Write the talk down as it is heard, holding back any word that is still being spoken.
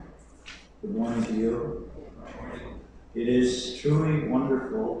Good morning to you. It is truly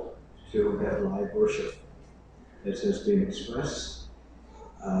wonderful to have live worship, as has been expressed.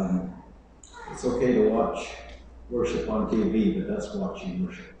 It's okay to watch worship on TV, but that's watching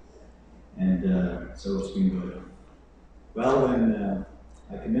worship. And so it's been good. Well, when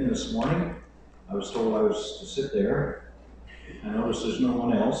I came in this morning, I was told I was to sit there. I noticed there's no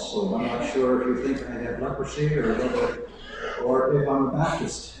one else, so I'm not sure if you think I have leprosy or if I'm a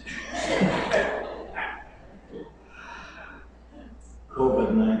Baptist.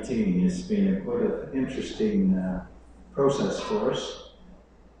 COVID-19 has been quite an interesting process for us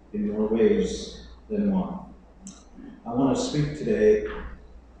in more ways than one. I want to speak today,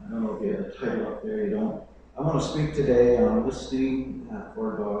 I don't know if you have the title up there, you don't. I want to speak today on listening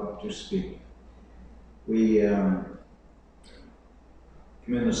for God to speak. We came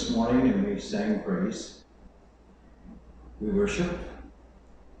in this morning and we sang praise. We worshiped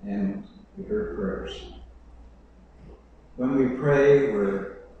and we heard prayers. When we pray,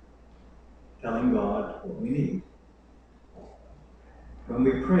 we're telling God what we need. When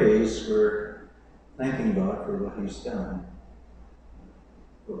we praise, we're thanking God for what He's done.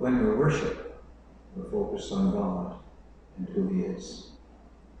 But when we worship, we're focused on God and who He is.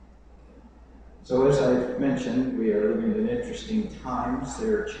 So as I've mentioned, we are living in interesting times.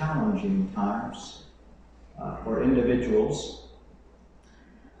 They're challenging times for individuals.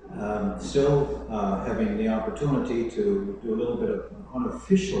 Still having the opportunity to do a little bit of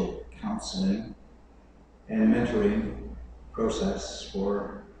unofficial counseling and mentoring process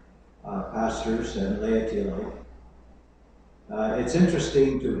for pastors and laity alike. It's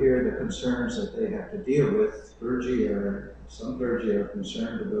interesting to hear the concerns that they have to deal with. Some clergy are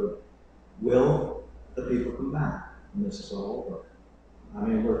concerned about, will the people come back when this is all over? I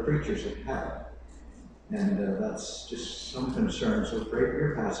mean, we're creatures of habit. And that's just some concern. So pray for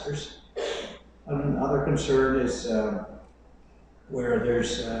your pastors. Another concern is where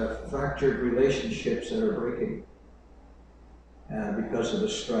there's fractured relationships that are breaking because of the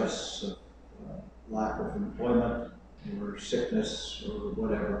stress of lack of employment or sickness or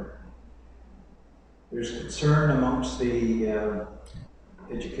whatever. There's concern amongst the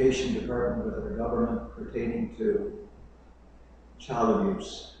education department with our government pertaining to child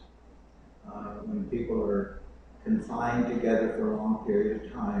abuse. When people are confined together for a long period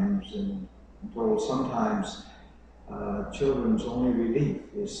of times, and I'm told sometimes children's only relief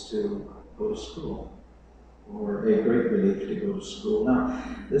is to go to school, or a great relief to go to school. Now,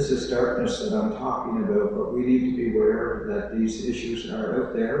 this is darkness that I'm talking about, but we need to be aware that these issues are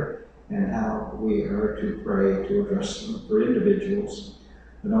out there and how we are to pray to address them for individuals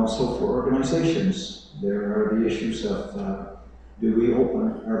and also for organizations. There are the issues of do we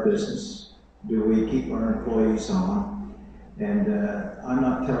open our business? Do we keep our employees on? And I'm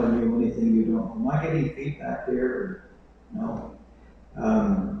not telling you anything you don't know. Am I getting feedback here? No.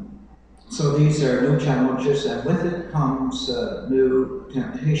 So these are new challenges, and with it comes new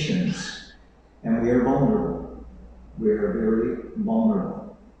temptations, and we are vulnerable. We are very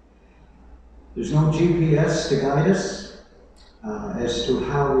vulnerable. There's no GPS to guide us as to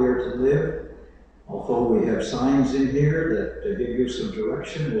how we are to live. Although we have signs in here that give you some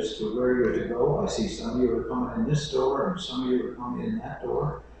direction as to where you're to go. I see some of you are coming in this door and some of you are coming in that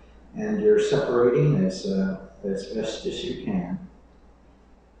door, and you're separating as best as you can.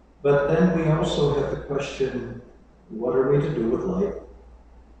 But then we also have the question, what are we to do with life?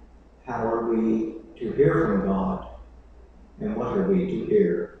 How are we to hear from God? And what are we to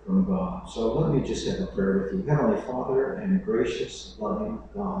hear from God? So let me just have a prayer with you. Heavenly Father and gracious, loving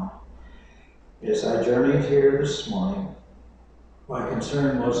God, as I journeyed here this morning, my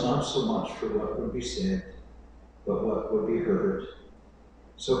concern was not so much for what would be said, but what would be heard.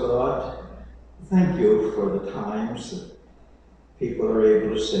 So God, thank you for the times that people are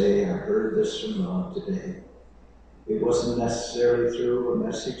able to say, I heard this from God today. It wasn't necessarily through a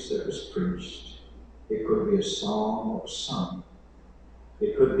message that was preached. It could be a song that was sung.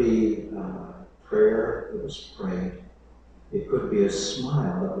 It could be prayer that was prayed. It could be a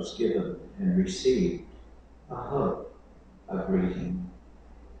smile that was given and received, a hug, a greeting.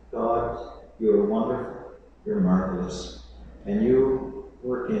 God, you are wonderful, you're marvelous, and you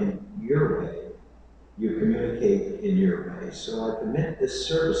work in your way. You communicate in your way. So I commit this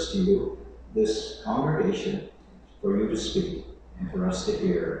service to you, this congregation, for you to speak and for us to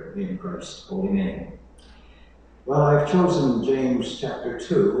hear in Christ's holy name. Well, I've chosen James chapter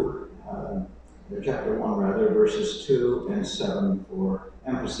 1 rather, verses 2 and 7 for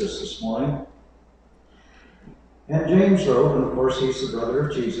emphasis this morning. And James wrote, and of course he's the brother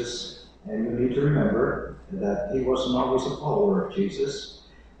of Jesus, and you need to remember that he wasn't always a follower of Jesus,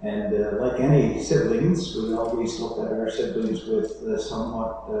 And like any siblings, we always look at our siblings with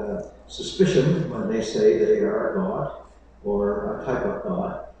somewhat suspicion when they say they are a god or a type of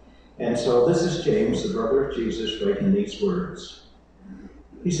god. And so this is James, the brother of Jesus, writing these words.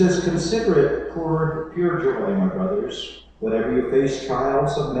 He says, "Consider it pure joy, my brothers, whenever you face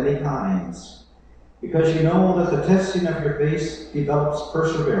trials of many kinds, because you know that the testing of your faith develops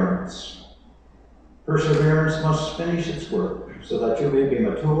perseverance. Perseverance must finish its work, so that you may be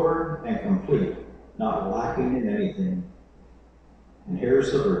mature and complete, not lacking in anything." And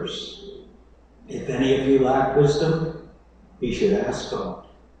here's the verse. "If any of you lack wisdom, he should ask God,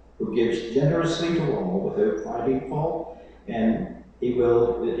 who gives generously to all without finding fault, and it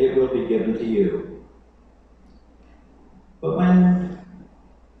will be given to you." But when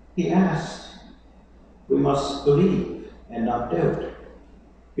he asked, we must believe and not doubt,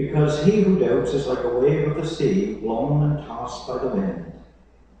 because he who doubts is like a wave of the sea, blown and tossed by the wind.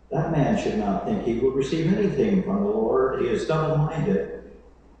 That man should not think he will receive anything from the Lord. He is double-minded,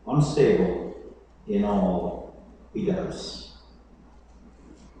 unstable in all he does.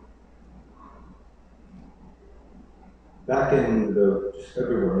 Back in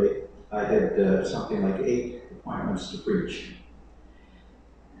February, I had something like 8 appointments to preach.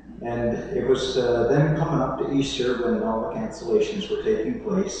 And it was then coming up to Easter when all the cancellations were taking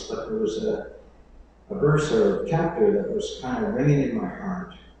place, but there was a verse or a chapter that was kind of ringing in my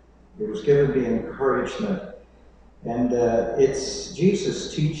heart. It was giving me encouragement. And it's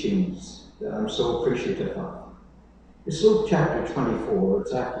Jesus' teachings that I'm so appreciative of. It's Luke chapter 24.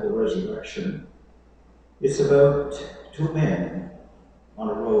 It's after the resurrection. It's about 2 men on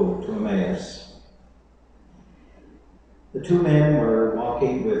a road to Emmaus. The 2 men were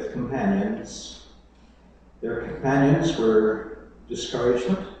walking with companions. Their companions were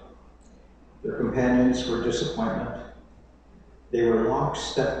discouragement. Their companions were disappointment. They were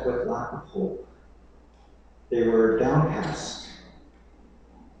lockstep with lack of hope. They were downcast.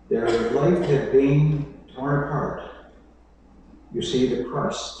 Their life had been torn apart. You see, the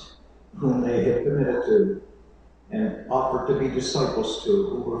Christ, whom they had committed to and offered to be disciples to,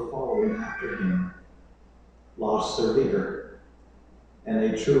 who were following after him, lost their leader, and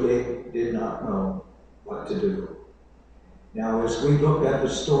they truly did not know what to do. Now, as we look at the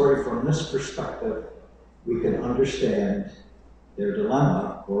story from this perspective, we can understand their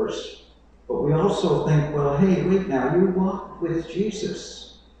dilemma, of course, but we also think, well, hey, wait now, you walked with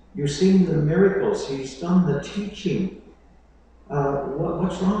Jesus. You've seen the miracles. He's done the teaching.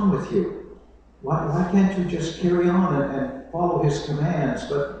 What's wrong with you? Why can't you just carry on and follow his commands?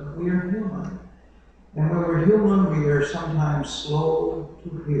 But we are human. And when we're human, we are sometimes slow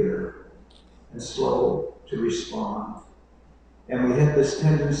to hear and slow to respond. And we have this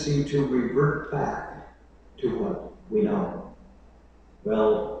tendency to revert back to what we know.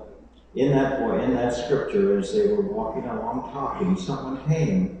 Well, in that scripture, as they were walking along talking, someone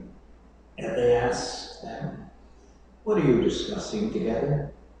came and they asked them, "What are you discussing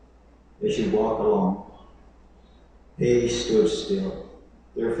together as you walk along?" They stood still,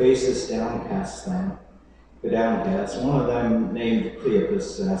 their faces downcast. One of them, named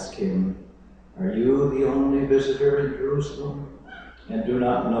Cleopas, asked him, "Are you the only visitor in Jerusalem, and do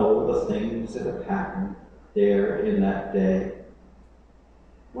not know the things that have happened there in that day?"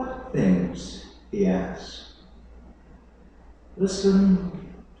 "What things?" he asked. Listen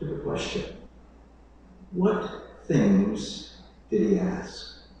to the question. What things did he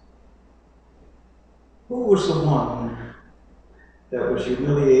ask? Who was the one that was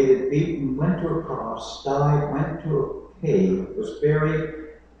humiliated, beaten, went to a cross, died, went to a cave, was buried,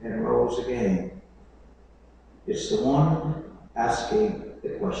 and rose again? It's the one asking the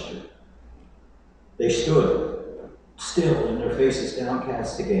question. They stood still and their faces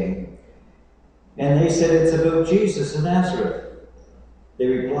downcast again. And they said, "It's about Jesus of Nazareth." They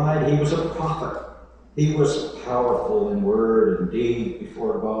replied, "He was a prophet. He was powerful in word and deed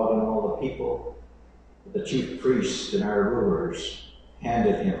before God and all the people. The chief priests and our rulers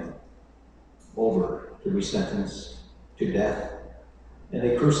handed him over to be sentenced to death, and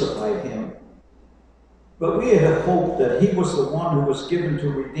they crucified him. But we had hoped that he was the one who was given to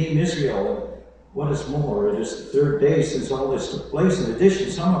redeem Israel. What is more, it is the 3rd day since all this took place. In addition,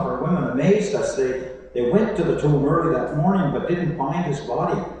 some of our women amazed us. They went to the tomb early that morning but didn't find his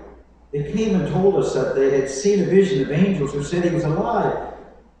body. They came and told us that they had seen a vision of angels who said he was alive.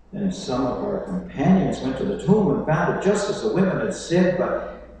 And some of our companions went to the tomb and found it just as the women had said,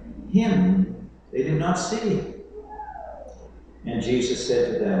 but him they did not see." And Jesus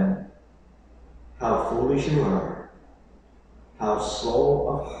said to them, "How foolish you are, how slow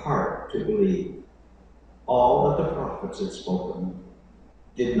of heart to believe all that the prophets had spoken.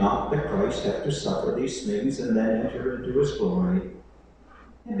 Did not the Christ have to suffer these things and then enter into his glory?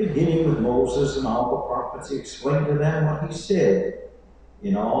 And beginning with Moses and all the prophets, he explained to them what he said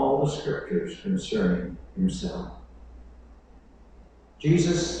in all the scriptures concerning himself.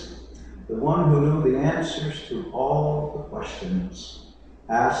 Jesus, the one who knew the answers to all the questions,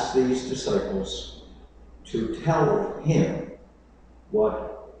 asked these disciples to tell him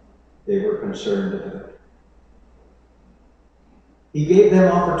what they were concerned about. He gave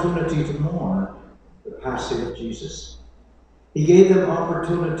them opportunity to mourn the passing of Jesus. He gave them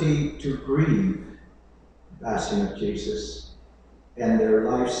opportunity to grieve the passing of Jesus and their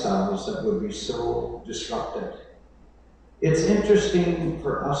lifestyles that would be so disrupted. It's interesting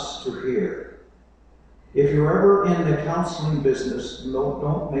for us to hear. If you're ever in the counseling business,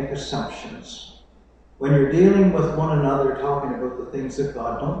 don't make assumptions. When you're dealing with one another, talking about the things of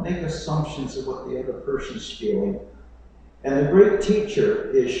God, don't make assumptions of what the other person's feeling. And the great teacher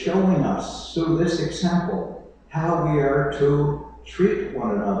is showing us through this example how we are to treat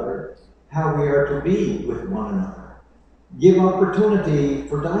one another, how we are to be with one another. Give opportunity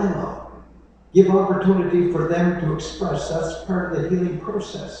for dialogue. Give opportunity for them to express. That's part of the healing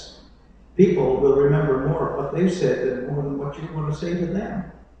process. People will remember more of what they said than what you want to say to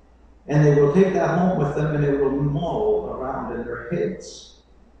them. And they will take that home with them and it will mull around in their heads.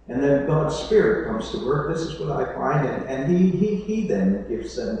 And then God's Spirit comes to work. This is what I find. And he then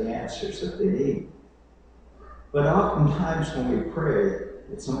gives them the answers that they need. But oftentimes when we pray,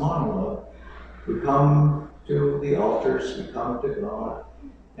 it's a monologue. We come to the altars, we come to God,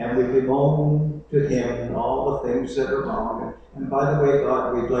 and we bemoan to him all the things that are wrong. And by the way,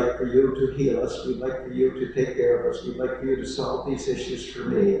 God, we'd like for you to heal us. We'd like for you to take care of us. We'd like for you to solve these issues for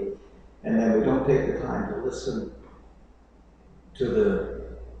me. And then we don't take the time to listen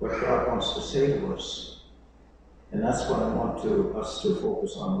to what God wants to say to us. And that's what I want us to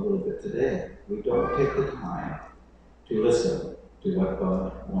focus on a little bit today. We don't take the time to listen to what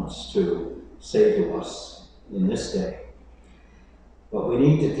God wants to say to us in this day. But we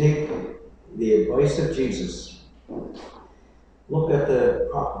need to take the advice of Jesus. Look at the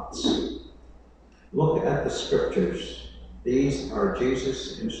prophets. Look at the scriptures. These are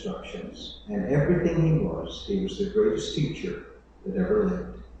Jesus' instructions. And everything he was the greatest teacher that ever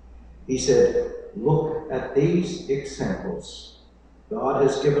lived. He said, look at these examples. God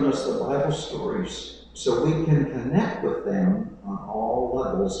has given us the Bible stories so we can connect with them on all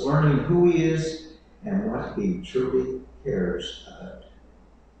levels, learning who he is and what he truly cares about.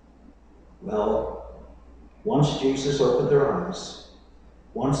 Well, once Jesus opened their eyes,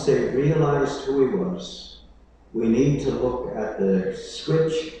 once they realized who he was, we need to look at the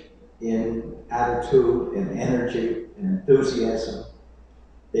switch in attitude and energy and enthusiasm.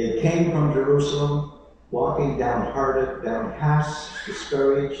 They came from Jerusalem, walking downhearted, downcast,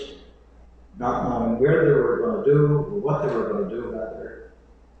 discouraged, not knowing where they were going to do, or what they were going to do, rather.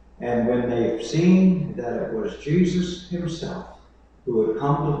 And when they've seen that it was Jesus himself who had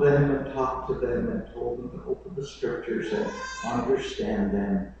come to them and talked to them and told them to open the scriptures and understand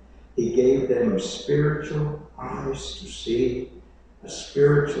them, he gave them spiritual eyes to see, a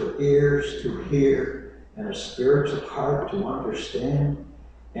spiritual ears to hear, and a spiritual heart to understand.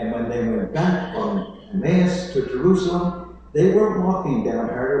 And when they went back from Emmaus to Jerusalem, they weren't walking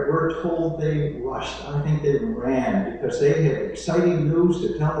downhearted. We're told they rushed. I think they ran because they had exciting news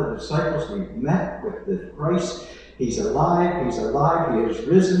to tell the disciples. We've met with the Christ. He's alive. He's alive. He has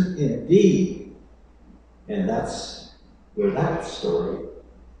risen indeed. And that's where that story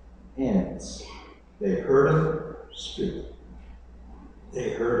ends. They heard him speak. They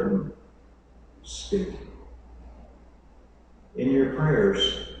heard him speak. In your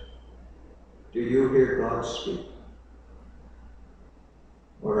prayers, do you hear God speak?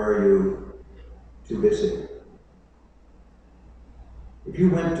 Or are you too busy? If you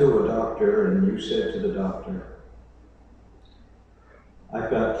went to a doctor and you said to the doctor,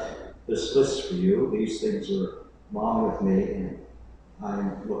 I've got this list for you, these things are wrong with me, and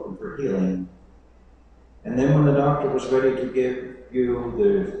I'm looking for healing. And then when the doctor was ready to give you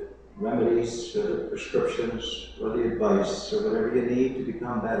the remedies or the prescriptions or the advice or whatever you need to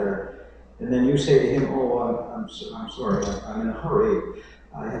become better, and then you say to him, oh, I'm sorry, I'm in a hurry.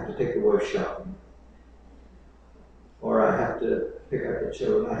 I have to take the wife shopping. Or I have to pick up the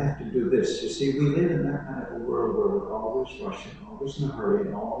children. I have to do this. You see, we live in that kind of a world where we're always rushing, always in a hurry,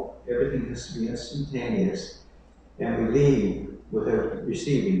 and everything has to be instantaneous. And we leave without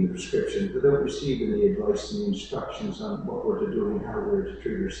receiving the prescription, without receiving the advice and the instructions on what we're to do and how we're to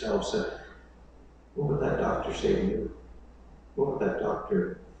treat ourselves. What would that doctor say to you? What would that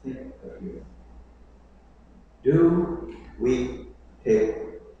doctor think of you? Do we take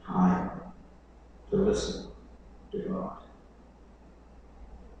time to listen to God.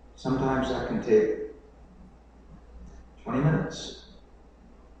 Sometimes that can take 20 minutes.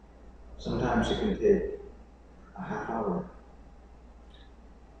 Sometimes it can take a half hour.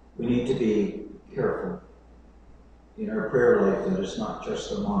 We need to be careful in our prayer life that it's not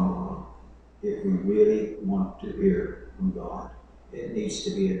just a monologue. If we really want to hear from God, it needs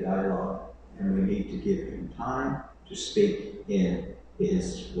to be a dialogue, and we need to give him time to speak in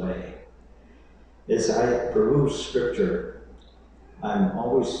his way. As I peruse Scripture, I'm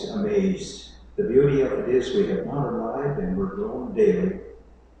always amazed. The beauty of it is we have not arrived, and we're growing daily,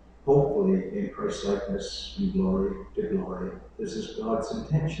 hopefully in Christ-likeness from glory to glory. This is God's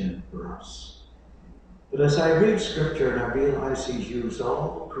intention for us. But as I read Scripture and I realize he's used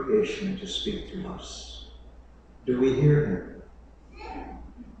all creation to speak to us, do we hear him?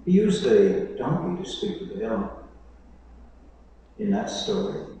 He used a donkey to speak to Balaam in that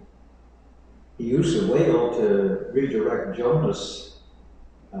story. He used a whale to redirect Jonah's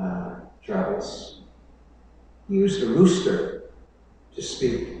travels. He used a rooster to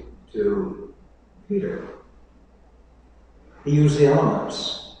speak to Peter. He used the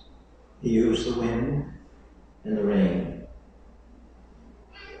elements. He used the wind and the rain.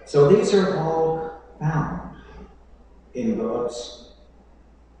 So these are all found in God's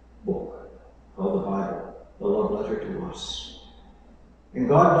book called the Bible, the love letter to us. And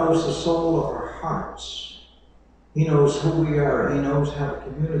God knows the soul of our hearts. He knows who we are. He knows how to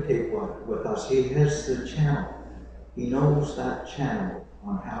communicate with us. He has the channel. He knows that channel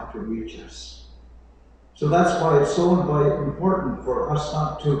on how to reach us. So that's why it's so important for us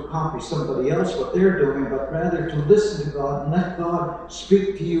not to copy somebody else what they're doing, but rather to listen to God and let God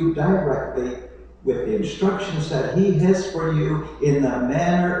speak to you directly with the instructions that he has for you in the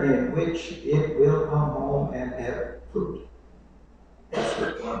manner in which it will come home and have fruit. That's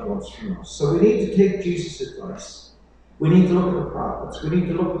what God wants from us. So we need to take Jesus' advice. We need to look at the prophets. We need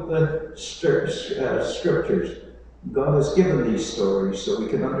to look at the scriptures. God has given these stories so we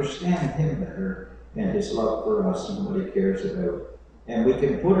can understand him better and his love for us and what he cares about. And we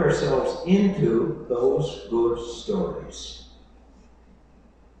can put ourselves into those good stories.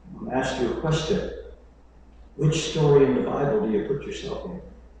 I'm going to ask you a question. Which story in the Bible do you put yourself in?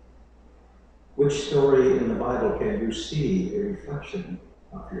 Which story in the Bible can you see a reflection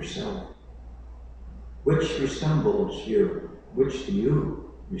of yourself? Which resembles you? Which do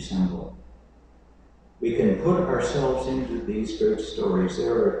you resemble? We can put ourselves into these great stories.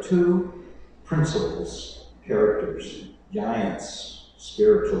 There are two principles, characters, giants,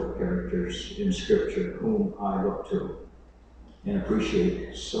 spiritual characters in Scripture whom I look to and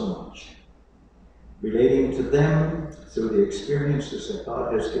appreciate so much. Relating to them through the experiences that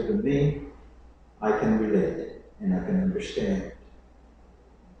God has given me, I can relate and I can understand.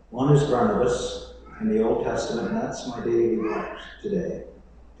 One is Barnabas in the Old Testament, and that's my daily walk today,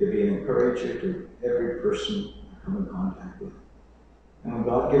 to be an encourager to every person I come in contact with. And when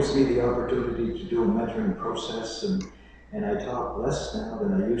God gives me the opportunity to do a mentoring process, and I talk less now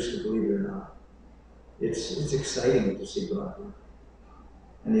than I used to, believe it or not, it's exciting to see God work.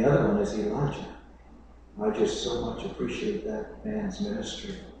 And the other one is Elijah. I just so much appreciate that man's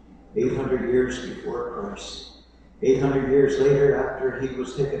ministry. 800 years before Christ. 800 years later, after he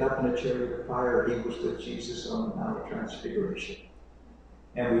was taken up in a chariot of fire, he was with Jesus on the Mount of Transfiguration.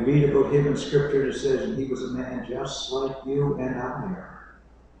 And we read about him in Scripture that says, and he was a man just like you and I are.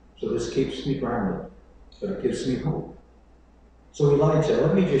 So this keeps me grounded, but it gives me hope. So Elijah,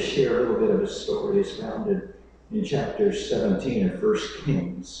 let me just share a little bit of his story. It's found in chapter 17 of 1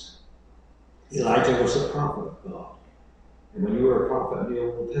 Kings. Elijah was a prophet of God. And when you were a prophet in the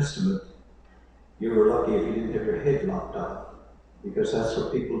Old Testament, you were lucky if you didn't have your head lopped off, because that's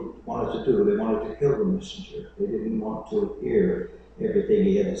what people wanted to do. They wanted to kill the messenger. They didn't want to hear everything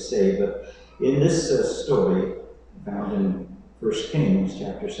he had to say. But in this story, found in 1 Kings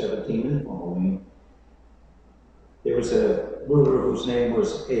chapter 17 and following, there was a ruler whose name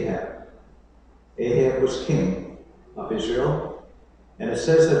was Ahab. Ahab was king of Israel, and it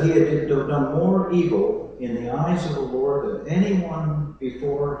says that he had done more evil in the eyes of the Lord than anyone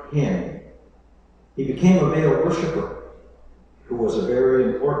before him. He became a Baal worshiper, who was a very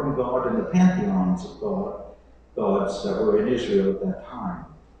important god in the pantheons of gods that were in Israel at that time.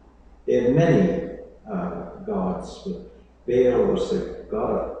 They had many gods, but Baal was the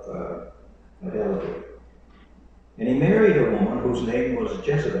god of fidelity. And he married a woman whose name was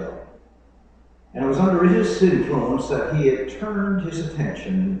Jezebel. And it was under his influence that he had turned his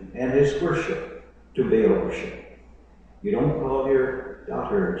attention and his worship to Baal worship. You don't call your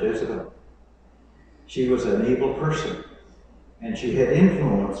daughter Jezebel. She was an evil person. And she had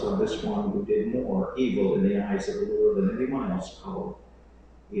influence on this one who did more evil in the eyes of the Lord than anyone else, called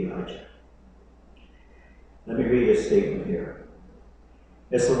Elijah. Let me read a statement here.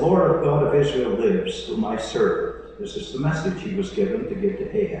 As the Lord of God of Israel lives, whom I serve, this is the message he was given to give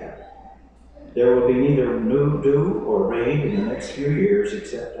to Ahab. There will be neither dew or rain in the next few years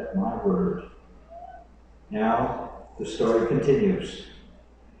except at my word. Now, the story continues.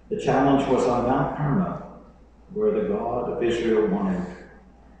 The challenge was on Mount Carmel, where the God of Israel wanted.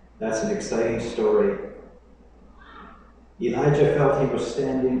 That's an exciting story. Elijah felt he was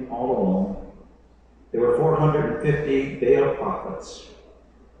standing all alone. There were 450 Baal prophets.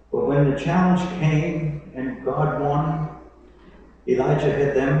 But when the challenge came and God won, Elijah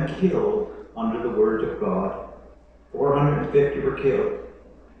had them killed under the word of God. 450 were killed.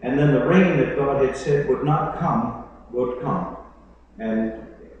 And then the rain that God had said would not come, would come. And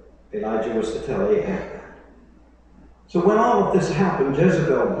Elijah was to tell Ahab that. So when all of this happened,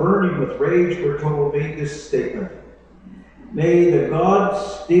 Jezebel, burning with rage, we're told, made this statement. May the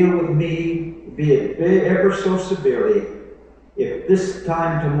gods deal with me, be it ever so severely, if this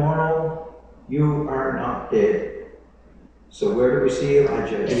time tomorrow you are not dead. So where do we see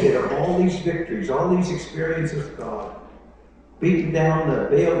Elijah? He had all these victories, all these experiences with God, beaten down the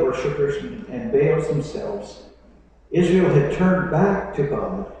Baal worshippers and Baals themselves. Israel had turned back to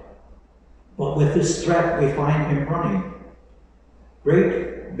God. But with this threat, we find him running.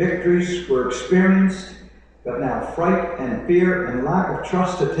 Great victories were experienced, but now fright and fear and lack of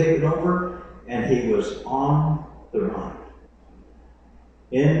trust had taken over, and he was on the run.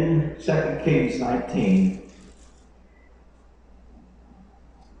 In 2 Kings 19,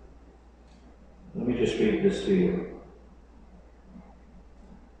 let me just read this to you.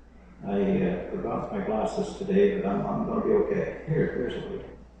 I forgot my glasses today, but I'm going to be okay. Here's a read.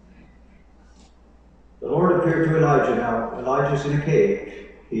 The Lord appeared to Elijah. Now, Elijah's in a cave.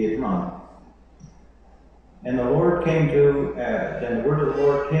 He had run. And the Lord came to, then the word of the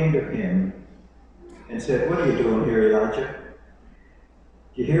Lord came to him and said, "What are you doing here, Elijah?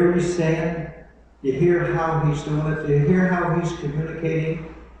 Do you hear what he's saying? Do you hear how he's doing it? Do you hear how he's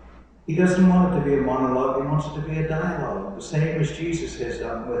communicating? He doesn't want it to be a monologue. He wants it to be a dialogue, the same as Jesus has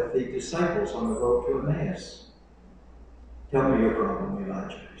done with the disciples on the road to Emmaus. Tell me your problem,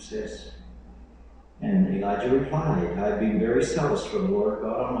 Elijah," he says. And Elijah replied, "I've been very zealous for the Lord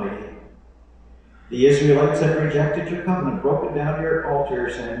God Almighty. The Israelites have rejected your covenant, broken down your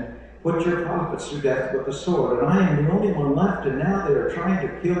altars, and put your prophets to death with the sword. And I am the only one left, and now they are trying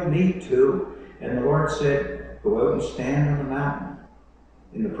to kill me too." And the Lord said, "Go out and stand on the mountain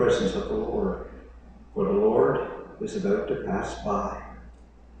in the presence of the Lord, for the Lord is about to pass by."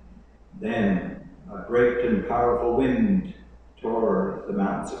 Then a great and powerful wind tore the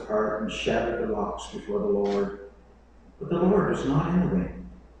mountains apart and shattered the rocks before the Lord. But the Lord was not in the wind.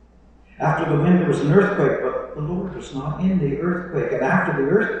 After the wind there was an earthquake, but the Lord was not in the earthquake. And after the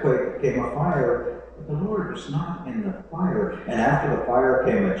earthquake came a fire, but the Lord was not in the fire. And after the fire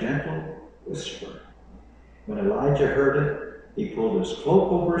came a gentle whisper. When Elijah heard it, he pulled his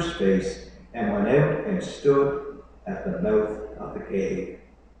cloak over his face and went out and stood at the mouth of the cave.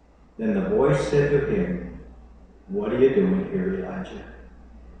 Then the voice said to him, "What are you doing here, Elijah?"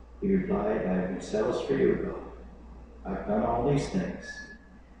 He replied, "I have been zealous for you, God. I've done all these things."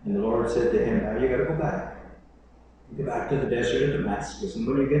 And the Lord said to him, "Now you got to go back. Go back to the desert of Damascus. And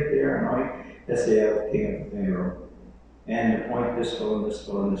when you get there, anoint Hazael, king of Pharaoh, and appoint this fellow and this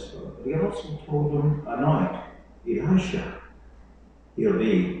fellow and this fellow." But he also told him, "Anoint Elisha. He'll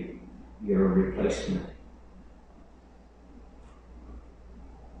be your replacement."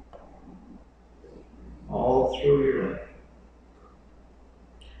 All through your life,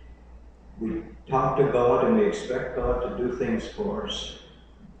 we talk to God and we expect God to do things for us,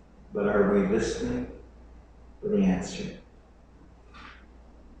 but are we listening for the answer?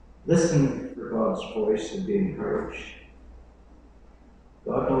 Listen for God's voice and be encouraged.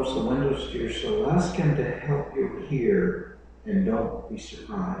 God knows the windows to your soul. Ask him to help you hear, and don't be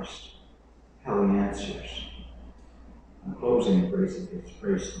surprised how he answers. I'm closing praising his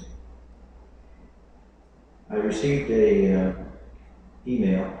praise. I received a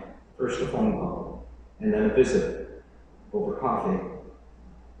email, first a phone call, and then a visit over coffee.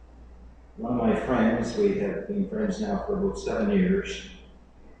 One of my friends, we have been friends now for about 7 years.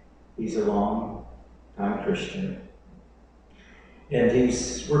 He's a long-time Christian. And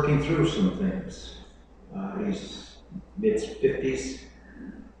he's working through some things. He's mid-50s,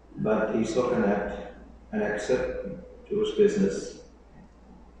 but he's looking at an exit to his business,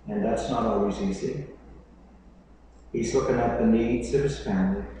 and that's not always easy. He's looking at the needs of his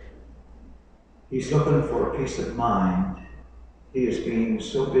family. He's looking for a peace of mind. He has been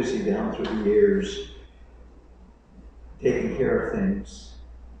so busy down through the years, taking care of things,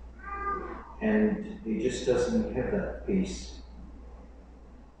 and he just doesn't have that peace.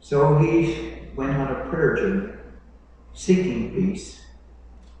 So he went on a prayer journey, seeking peace.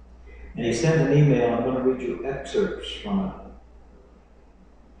 And he sent an email. I'm going to read you excerpts from it.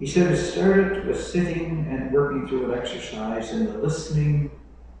 He said it started with sitting and working through an exercise in the listening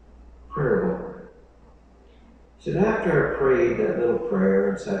prayer book. He said, after I prayed that little prayer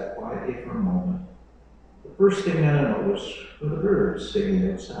and sat quietly for a moment, the first thing that I noticed were the birds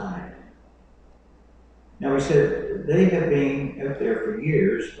singing outside. Now, he said, they have been out there for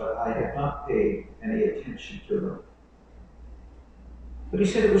years, but I have not paid any attention to them. But he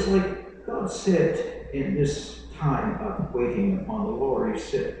said it was like God said in this time of waiting upon the Lord, he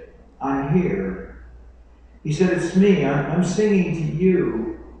said, I'm here. He said, it's me. I'm singing to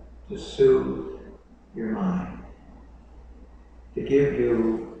you to soothe your mind, to give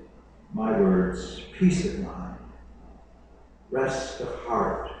you my words, peace of mind, rest of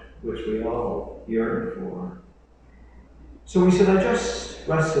heart, which we all yearn for. So he said, I just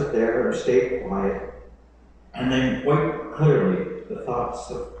rested there and stayed quiet, and then quite clearly the thoughts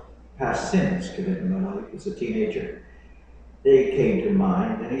of past sins committed in my life as a teenager, they came to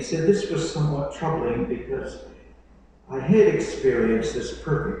mind. And he said this was somewhat troubling because I had experienced this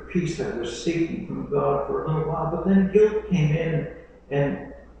perfect peace I was seeking from God for a little while, but then guilt came in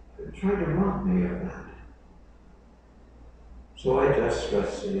and tried to rob me of that. So I just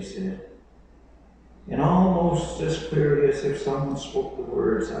rested, he said. And almost as clearly as if someone spoke the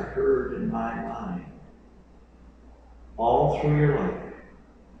words I heard in my mind. All through your life,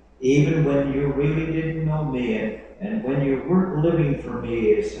 even when you really didn't know me and when you weren't living for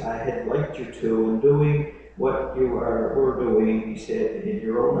me as I had liked you to and doing what you were doing, he said, in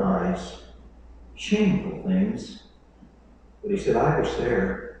your own eyes, shameful things. But he said, I was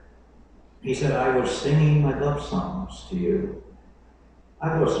there. He said, I was singing my love songs to you.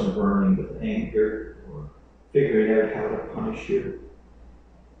 I wasn't burning with anger or figuring out how to punish you.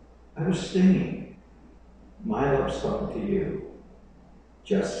 I was singing my love song to you,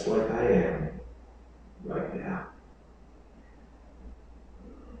 just like I am right now.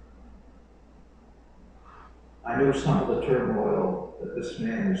 I knew some of the turmoil that this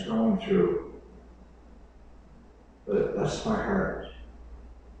man is going through, but it blessed my heart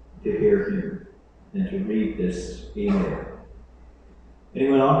to hear him and to read this email. And he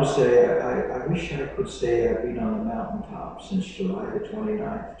went on to say, I wish I could say I've been on the mountaintop since July the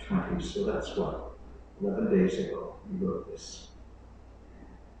 29th, 20, so that's what, 11 days ago he wrote this.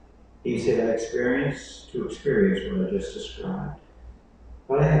 He said, I experienced what I just described,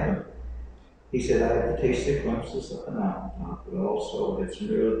 but I haven't. He said, I have tasted glimpses of the mountaintop, but also its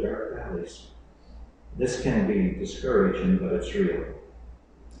real dark valleys. This can be discouraging, but it's real.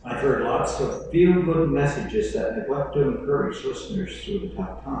 I've heard lots of feel-good messages that neglect to encourage listeners through the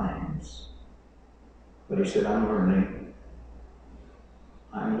tough times. But he said, I'm learning.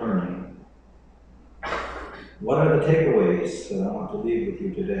 What are the takeaways that I want to leave with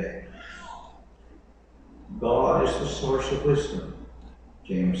you today? God is the source of wisdom,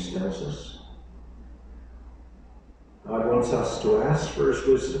 James tells us. God wants us to ask for his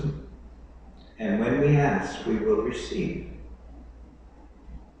wisdom, and when we ask, we will receive.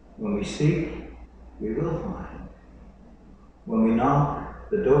 When we seek, we will find. When we knock,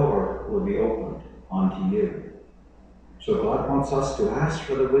 the door will be opened unto you. So God wants us to ask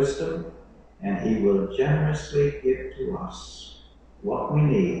for the wisdom, and he will generously give to us what we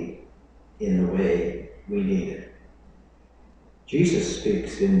need in the way we need it. Jesus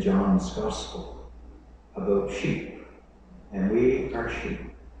speaks in John's Gospel about sheep, and we are sheep.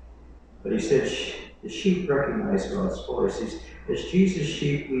 But he said the sheep recognize God's voice. As Jesus'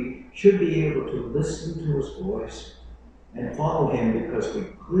 sheep, we should be able to listen to his voice and follow him because we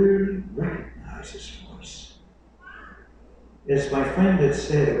clearly recognize his voice. As my friend had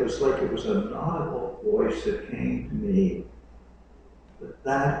said, it was like it was an audible voice that came to me. But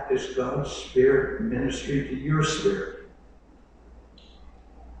that is God's Spirit ministering to your spirit.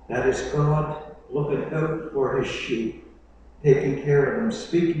 That is God looking out for his sheep, taking care of them,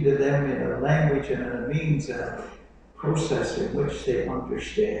 speaking to them in a language and in a means and a process in which they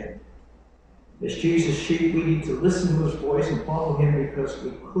understand. As Jesus' sheep, we need to listen to his voice and follow him because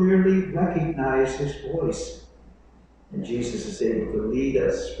we clearly recognize his voice. And Jesus is able to lead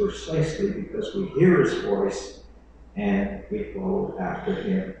us precisely because we hear his voice and we follow after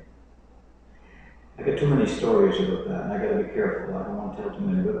him. I got too many stories about that, and I got to be careful. I don't want to tell too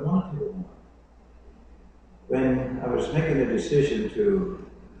many, but I want to tell one. When I was making a decision to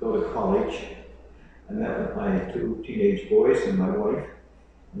go to college, I met with my 2 teenage boys and my wife,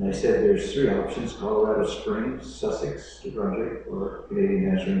 and I said there's 3 options: Colorado Springs, Sussex, New Brunswick, or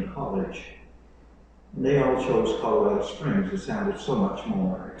Canadian Nazarene College. And they all chose Colorado Springs. It sounded so much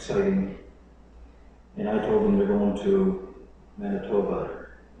more exciting. And I told them they're going to Manitoba,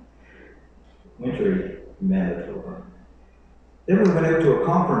 wintry Manitoba. Then we went out to a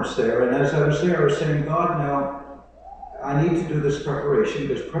conference there, and as I was there, I was saying, God, now I need to do this preparation,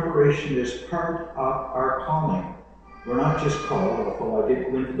 because preparation is part of our calling. We're not just called, although I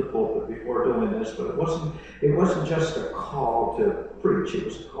did go into the pulpit before doing this, but it wasn't just a call to preach, it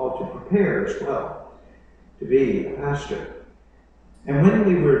was a call to prepare as well, to be a pastor. And when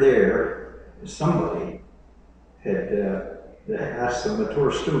we were there, somebody had asked some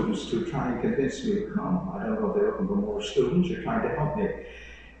mature students to try and convince me to come. I don't know if they're looking for more students or trying to help me.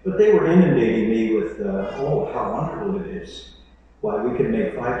 But they were inundating me with, oh, how wonderful it is. Why, we can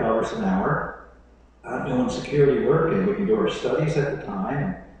make $5 an hour doing security work, and we can do our studies at the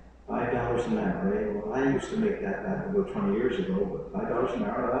time. $5 an hour, eh? Well, I used to make that back about 20 years ago, but $5 an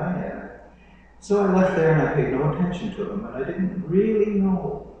hour, yeah. So I left there and I paid no attention to them, and I didn't really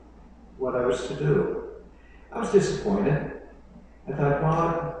know what I was to do. I was disappointed. I thought,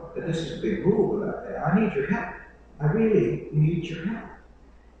 God, this is a big move. I need your help. I really need your help.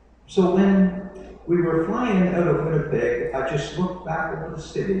 So when we were flying out of Winnipeg, I just looked back over the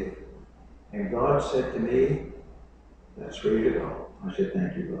city, and God said to me, that's ready to go. I said,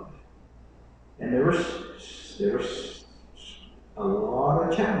 thank you, God. And there was a lot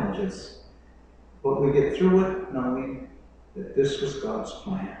of challenges, but we get through it knowing that this was God's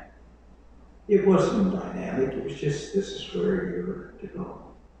plan. It wasn't dynamic, it was just, this is where you're to go.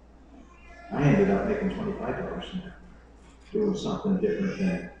 I ended up making $25 an hour, doing something different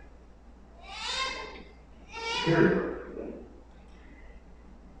than security work.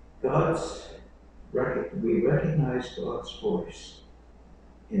 We recognize God's voice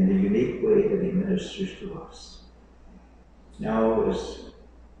in the unique way that He ministers to us. Now, as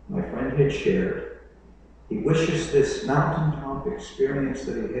my friend had shared, he wishes this mountaintop experience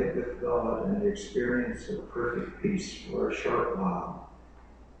that he had with God and the experience of perfect peace for a short while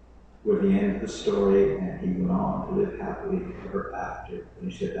were the end of the story, and he went on to live happily ever after. And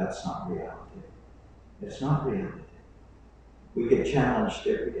he said, that's not reality. It's not reality. We get challenged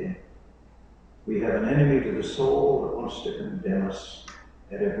every day. We have an enemy to the soul that wants to condemn us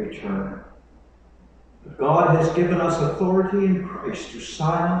at every turn. But God has given us authority in Christ to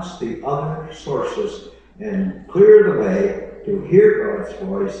silence the other sources and clear the way to hear God's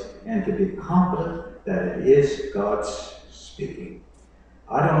voice and to be confident that it is God's speaking.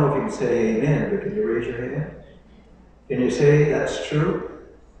 I don't know if you can say amen, but can you raise your hand? Can you say that's true?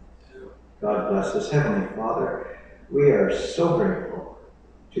 God bless us. Heavenly Father, we are so grateful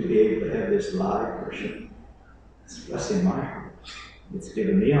to be able to have this live worship. It's blessing my heart. It's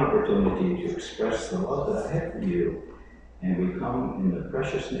given me opportunity to express the love that I have for you. And we come in the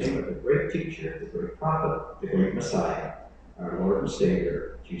precious name of the great teacher, the great prophet, the great Messiah, our Lord and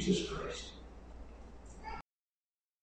Savior, Jesus Christ.